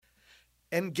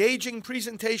engaging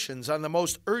presentations on the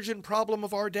most urgent problem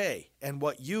of our day and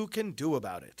what you can do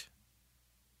about it.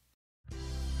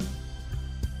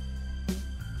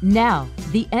 Now,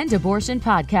 the End Abortion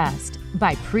Podcast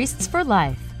by Priests for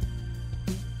Life.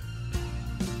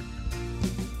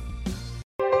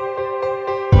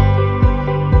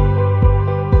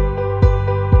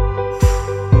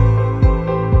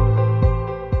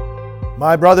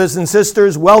 My brothers and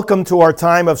sisters, welcome to our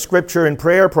time of scripture and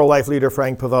prayer. Pro-life leader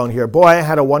Frank Pavone here. Boy, I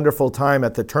had a wonderful time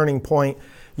at the Turning Point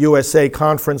USA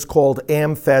conference called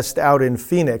AmFest out in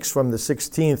Phoenix from the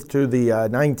 16th to the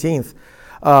 19th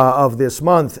of this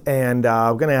month. And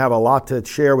I'm going to have a lot to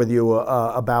share with you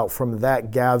about from that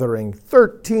gathering.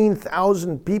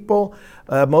 13,000 people,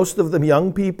 most of them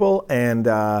young people, and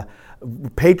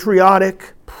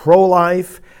patriotic,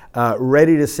 pro-life,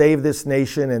 ready to save this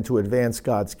nation and to advance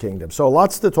God's kingdom. So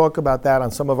lots to talk about that on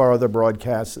some of our other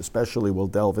broadcasts, especially we'll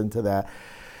delve into that.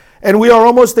 And we are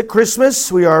almost at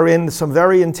Christmas. We are in some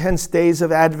very intense days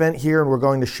of Advent here, and we're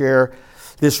going to share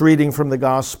this reading from the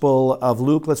Gospel of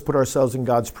Luke. Let's put ourselves in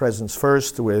God's presence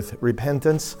first with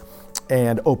repentance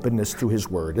and openness to His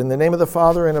Word. In the name of the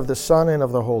Father, and of the Son, and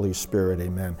of the Holy Spirit,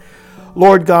 amen.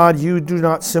 Lord God, you do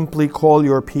not simply call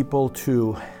your people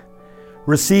to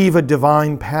receive a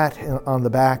divine pat on the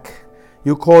back.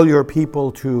 You call your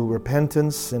people to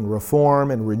repentance and reform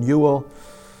and renewal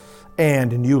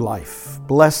and new life.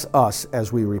 Bless us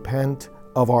as we repent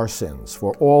of our sins,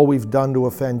 for all we've done to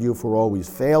offend you, for all we've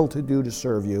failed to do to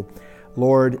serve you.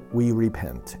 Lord, we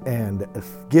repent, and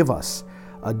give us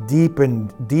a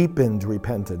deepened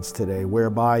repentance today,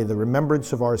 whereby the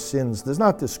remembrance of our sins does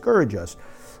not discourage us,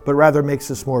 but rather makes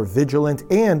us more vigilant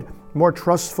and more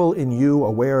trustful in you,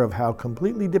 aware of how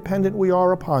completely dependent we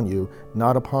are upon you,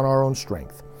 not upon our own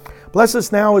strength. Bless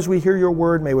us now as we hear your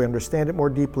word. May we understand it more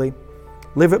deeply,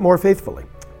 live it more faithfully,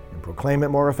 and proclaim it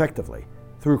more effectively.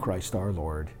 Through Christ our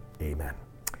Lord. Amen.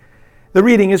 The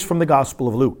reading is from the Gospel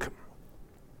of Luke.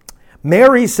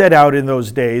 Mary set out in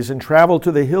those days and traveled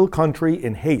to the hill country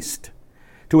in haste,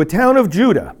 to a town of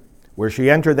Judah, where she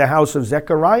entered the house of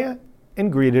Zechariah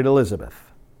and greeted Elizabeth.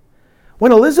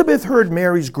 When Elizabeth heard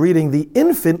Mary's greeting, the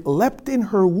infant leapt in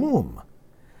her womb.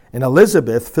 And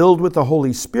Elizabeth, filled with the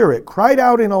Holy Spirit, cried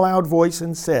out in a loud voice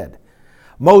and said,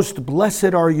 "Most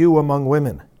blessed are you among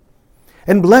women,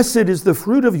 and blessed is the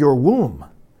fruit of your womb.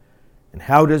 And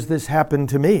how does this happen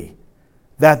to me,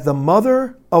 that the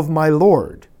mother of my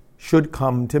Lord should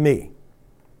come to me?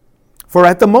 For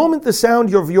at the moment the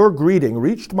sound of your greeting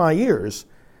reached my ears,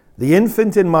 the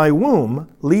infant in my womb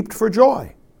leaped for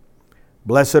joy.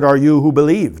 Blessed are you who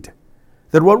believed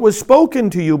that what was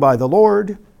spoken to you by the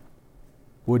Lord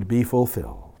would be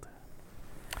fulfilled."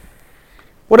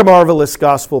 What a marvelous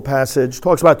gospel passage.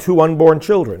 Talks about two unborn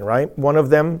children, right? One of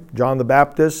them, John the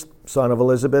Baptist, son of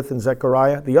Elizabeth and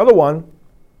Zechariah. The other one,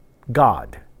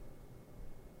 God.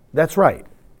 That's right,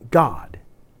 God.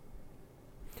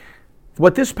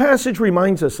 What this passage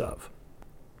reminds us of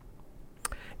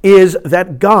is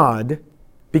that God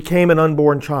became an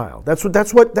unborn child. That's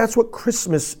what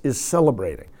Christmas is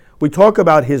celebrating. We talk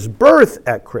about his birth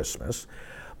at Christmas,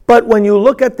 but when you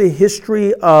look at the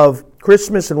history of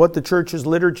Christmas and what the church's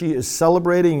liturgy is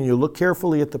celebrating, and you look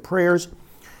carefully at the prayers,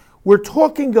 we're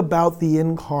talking about the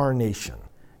incarnation,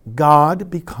 God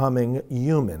becoming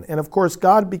human. And of course,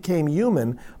 God became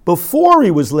human before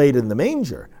he was laid in the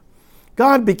manger.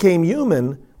 God became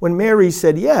human when Mary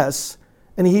said yes,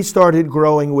 and he started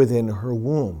growing within her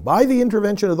womb by the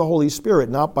intervention of the Holy Spirit,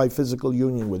 not by physical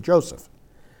union with Joseph.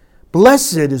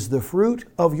 Blessed is the fruit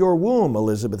of your womb,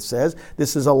 Elizabeth says.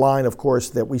 This is a line, of course,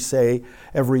 that we say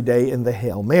every day in the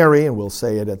Hail Mary, and we'll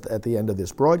say it at the end of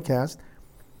this broadcast.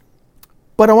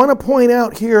 But I want to point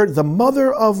out here, the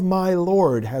mother of my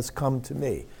Lord has come to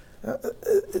me.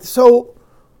 So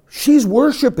she's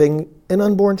worshiping an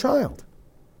unborn child.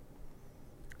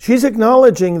 She's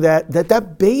acknowledging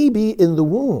that baby in the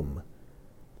womb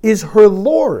is her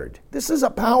Lord. This is a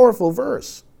powerful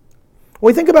verse.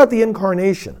 When we think about the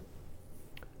incarnation,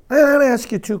 I want to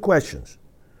ask you two questions.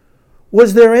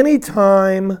 Was there any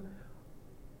time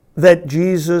that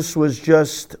Jesus was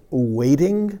just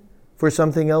waiting for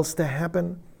something else to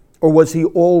happen? Or was he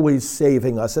always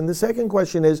saving us? And the second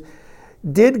question is,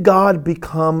 did God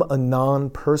become a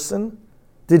non-person?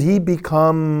 Did he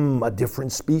become a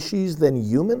different species than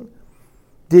human?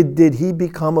 Did he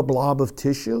become a blob of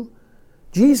tissue?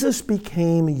 Jesus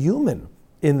became human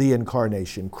in the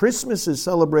incarnation. Christmas is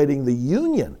celebrating the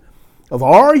union of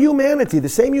our humanity, the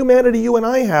same humanity you and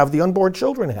I have, the unborn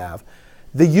children have,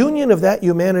 the union of that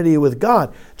humanity with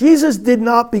God. Jesus did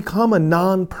not become a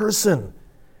non-person.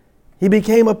 He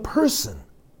became a person,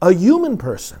 a human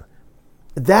person.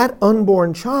 that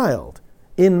unborn child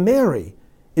in Mary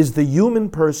is the human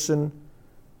person,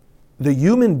 the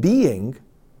human being,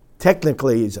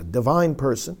 technically he's a divine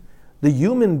person, the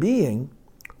human being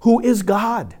who is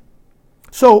God.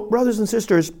 So, brothers and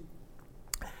sisters,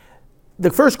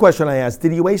 the first question I asked,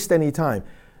 did he waste any time?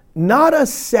 Not a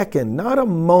second, not a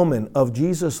moment of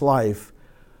Jesus' life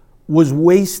was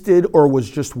wasted or was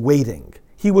just waiting.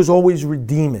 He was always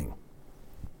redeeming.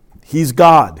 He's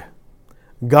God.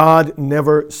 God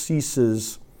never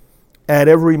ceases at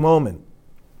every moment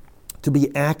to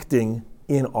be acting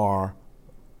in our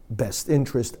best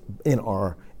interest, in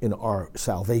our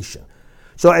salvation.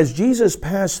 So as Jesus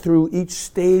passed through each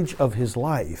stage of his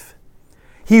life,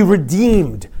 he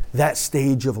redeemed that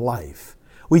stage of life.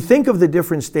 We think of the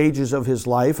different stages of his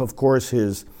life. Of course,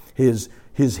 his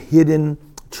hidden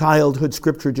childhood.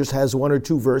 Scripture just has one or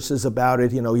two verses about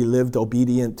it. You know, he lived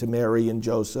obedient to Mary and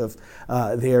Joseph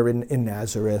there in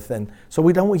Nazareth. And so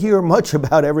we don't hear much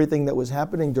about everything that was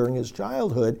happening during his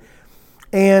childhood.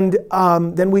 And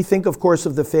then we think, of course,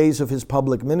 of the phase of his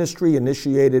public ministry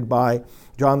initiated by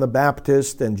John the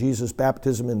Baptist and Jesus'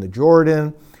 baptism in the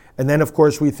Jordan. And then, of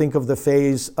course, we think of the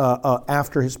phase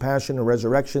after his passion and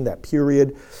resurrection, that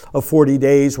period of 40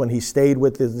 days when he stayed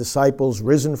with the disciples,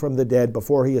 risen from the dead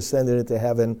before he ascended into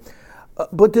heaven.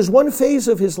 But there's one phase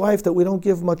of his life that we don't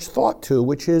give much thought to,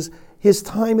 which is his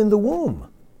time in the womb.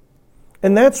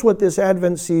 And that's what this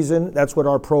Advent season, that's what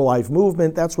our pro-life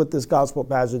movement, that's what this gospel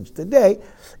passage today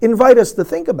invite us to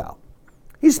think about.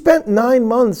 He spent 9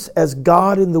 months as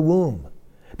God in the womb.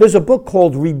 There's a book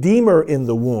called Redeemer in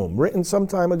the Womb, written some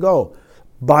time ago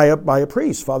by a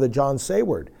priest, Father John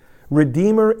Sayward.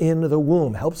 Redeemer in the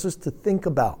Womb helps us to think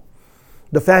about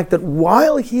the fact that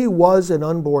while he was an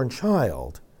unborn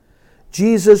child,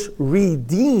 Jesus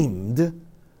redeemed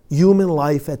human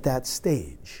life at that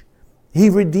stage.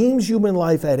 He redeems human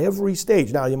life at every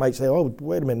stage. Now you might say, "Oh,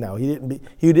 wait a minute now.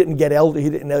 He didn't get elder.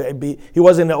 He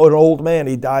wasn't an old man.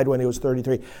 He died when he was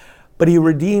 33." But he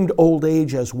redeemed old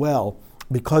age as well,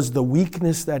 because the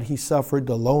weakness that he suffered,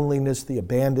 the loneliness, the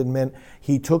abandonment,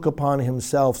 he took upon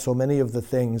himself so many of the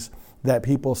things that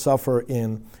people suffer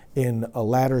in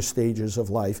latter stages of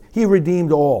life. He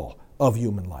redeemed all of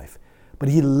human life. But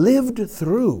he lived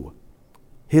through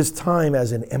his time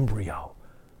as an embryo.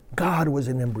 God was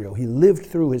an embryo. He lived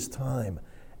through his time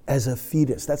as a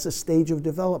fetus. That's a stage of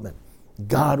development.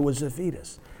 God was a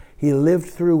fetus. He lived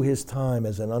through his time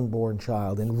as an unborn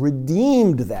child and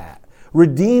redeemed that.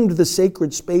 Redeemed the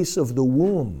sacred space of the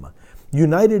womb,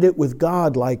 united it with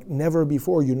God like never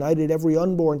before, united every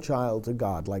unborn child to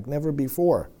God like never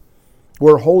before.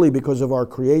 We're holy because of our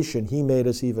creation. He made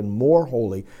us even more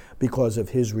holy because of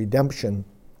his redemption,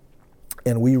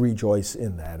 and we rejoice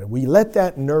in that. And we let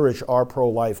that nourish our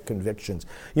pro-life convictions.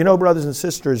 You know, brothers and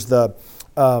sisters, there's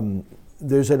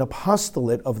an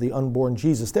apostolate of the unborn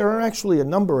Jesus. There are actually a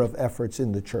number of efforts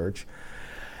in the church.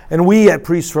 And we at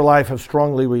Priests for Life have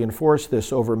strongly reinforced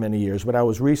this over many years. But I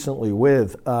was recently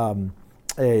with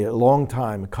a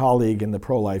longtime colleague in the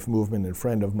pro-life movement and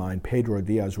friend of mine, Pedro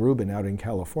Diaz-Rubin, out in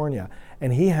California.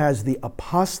 And he has the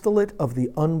Apostolate of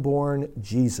the Unborn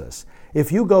Jesus.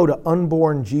 If you go to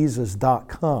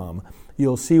unbornjesus.com,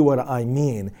 you'll see what I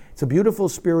mean. It's a beautiful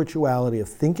spirituality of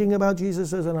thinking about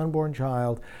Jesus as an unborn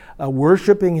child,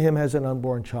 worshiping him as an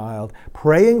unborn child,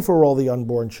 praying for all the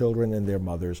unborn children and their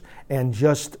mothers, and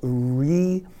just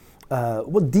deepening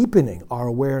our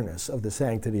awareness of the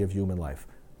sanctity of human life.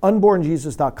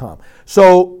 Unbornjesus.com.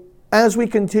 So as we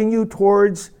continue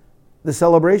towards the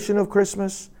celebration of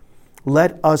Christmas,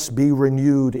 let us be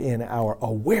renewed in our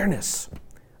awareness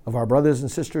of our brothers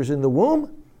and sisters in the womb,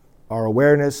 our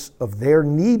awareness of their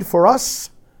need for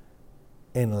us,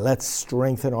 and let's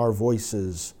strengthen our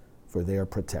voices for their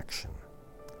protection.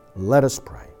 Let us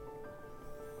pray.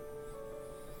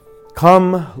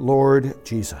 Come, Lord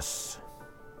Jesus.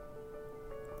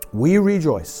 We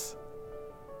rejoice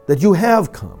that you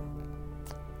have come.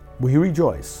 We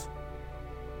rejoice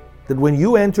that when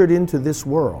you entered into this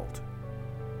world,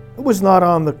 it was not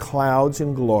on the clouds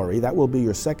in glory. That will be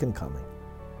your second coming.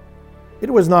 It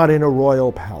was not in a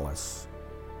royal palace.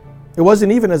 It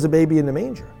wasn't even as a baby in the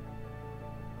manger.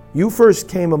 You first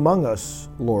came among us,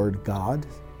 Lord God,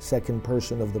 second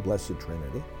person of the Blessed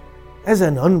Trinity, as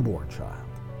an unborn child.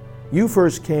 You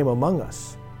first came among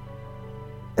us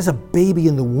as a baby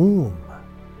in the womb.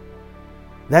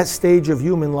 That stage of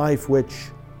human life which,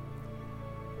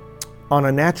 on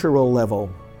a natural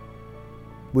level,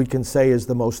 we can say is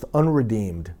the most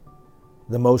unredeemed,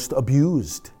 the most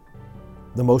abused,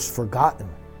 the most forgotten.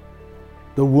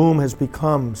 The womb has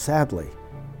become, sadly,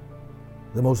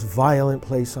 the most violent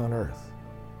place on earth.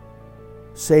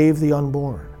 Save the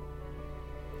unborn.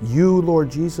 You,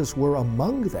 Lord Jesus, were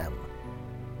among them,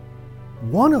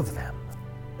 one of them,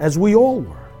 as we all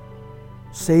were.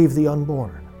 Save the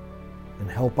unborn and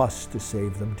help us to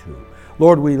save them too.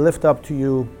 Lord, we lift up to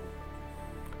you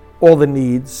all the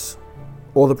needs,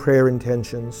 all the prayer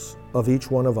intentions of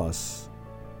each one of us.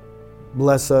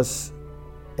 Bless us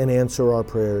and answer our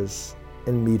prayers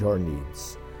and meet our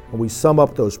needs. And we sum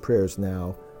up those prayers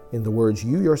now in the words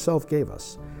you yourself gave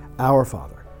us. Our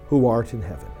Father, who art in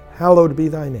heaven, hallowed be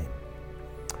thy name.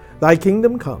 Thy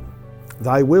kingdom come,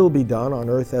 thy will be done on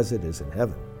earth as it is in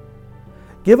heaven.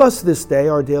 Give us this day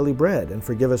our daily bread, and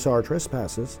forgive us our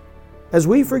trespasses, as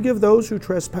we forgive those who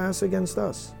trespass against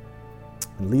us.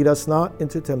 And lead us not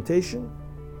into temptation,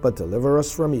 but deliver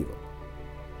us from evil.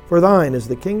 For thine is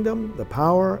the kingdom, the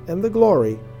power, and the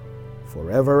glory,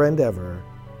 forever and ever.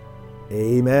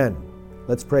 Amen.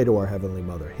 Let's pray to our Heavenly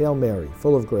Mother. Hail Mary,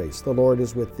 full of grace, the Lord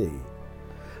is with thee.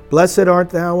 Blessed art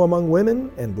thou among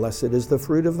women, and blessed is the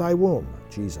fruit of thy womb,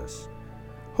 Jesus.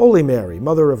 Holy Mary,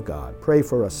 Mother of God, pray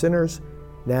for us sinners,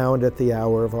 now and at the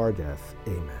hour of our death.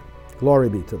 Amen. Glory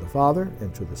be to the Father,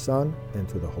 and to the Son, and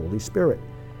to the Holy Spirit,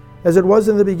 as it was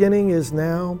in the beginning, is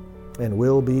now, and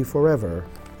will be forever.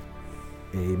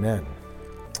 Amen.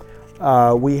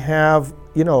 We have,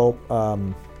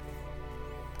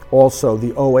 also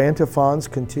the O antiphons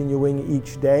continuing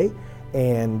each day,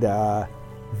 and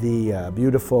the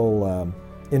beautiful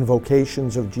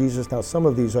invocations of Jesus. Now, some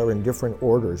of these are in different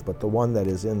orders, but the one that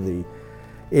is in the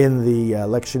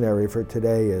lectionary for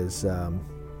today is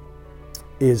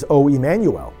O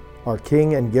Emmanuel, our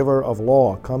King and Giver of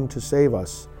law, come to save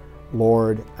us,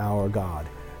 Lord our God.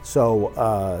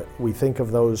 So we think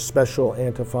of those special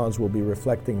antiphons. We'll be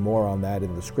reflecting more on that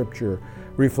in the scripture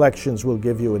reflections we'll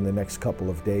give you in the next couple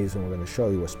of days, and we're going to show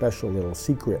you a special little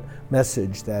secret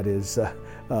message that is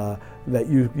that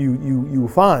you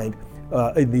find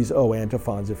in these O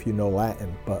antiphons if you know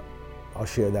Latin. But I'll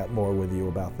share that more with you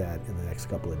about that in the next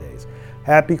couple of days.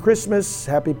 Happy Christmas,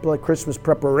 happy Christmas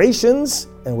preparations,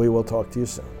 and we will talk to you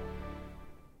soon.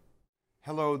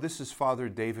 Hello, this is Father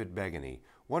David Begany,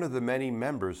 one of the many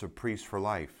members of Priests for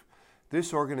Life.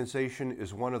 This organization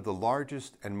is one of the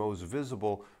largest and most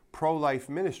visible pro-life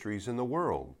ministries in the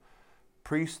world.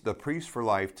 The Priests for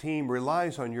Life team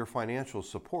relies on your financial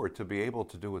support to be able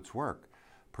to do its work,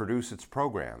 produce its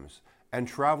programs, and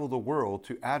travel the world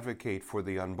to advocate for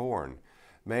the unborn.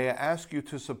 May I ask you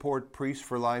to support Priests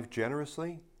for Life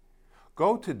generously?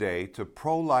 Go today to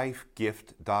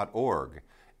prolifegift.org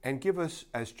and give us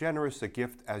as generous a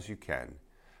gift as you can.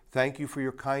 Thank you for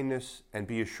your kindness, and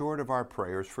be assured of our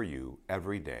prayers for you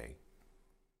every day.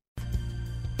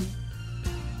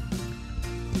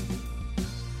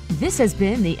 This has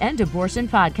been the End Abortion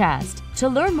Podcast. To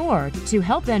learn more, to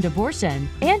help end abortion,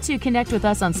 and to connect with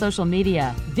us on social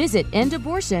media, visit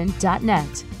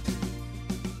endabortion.net.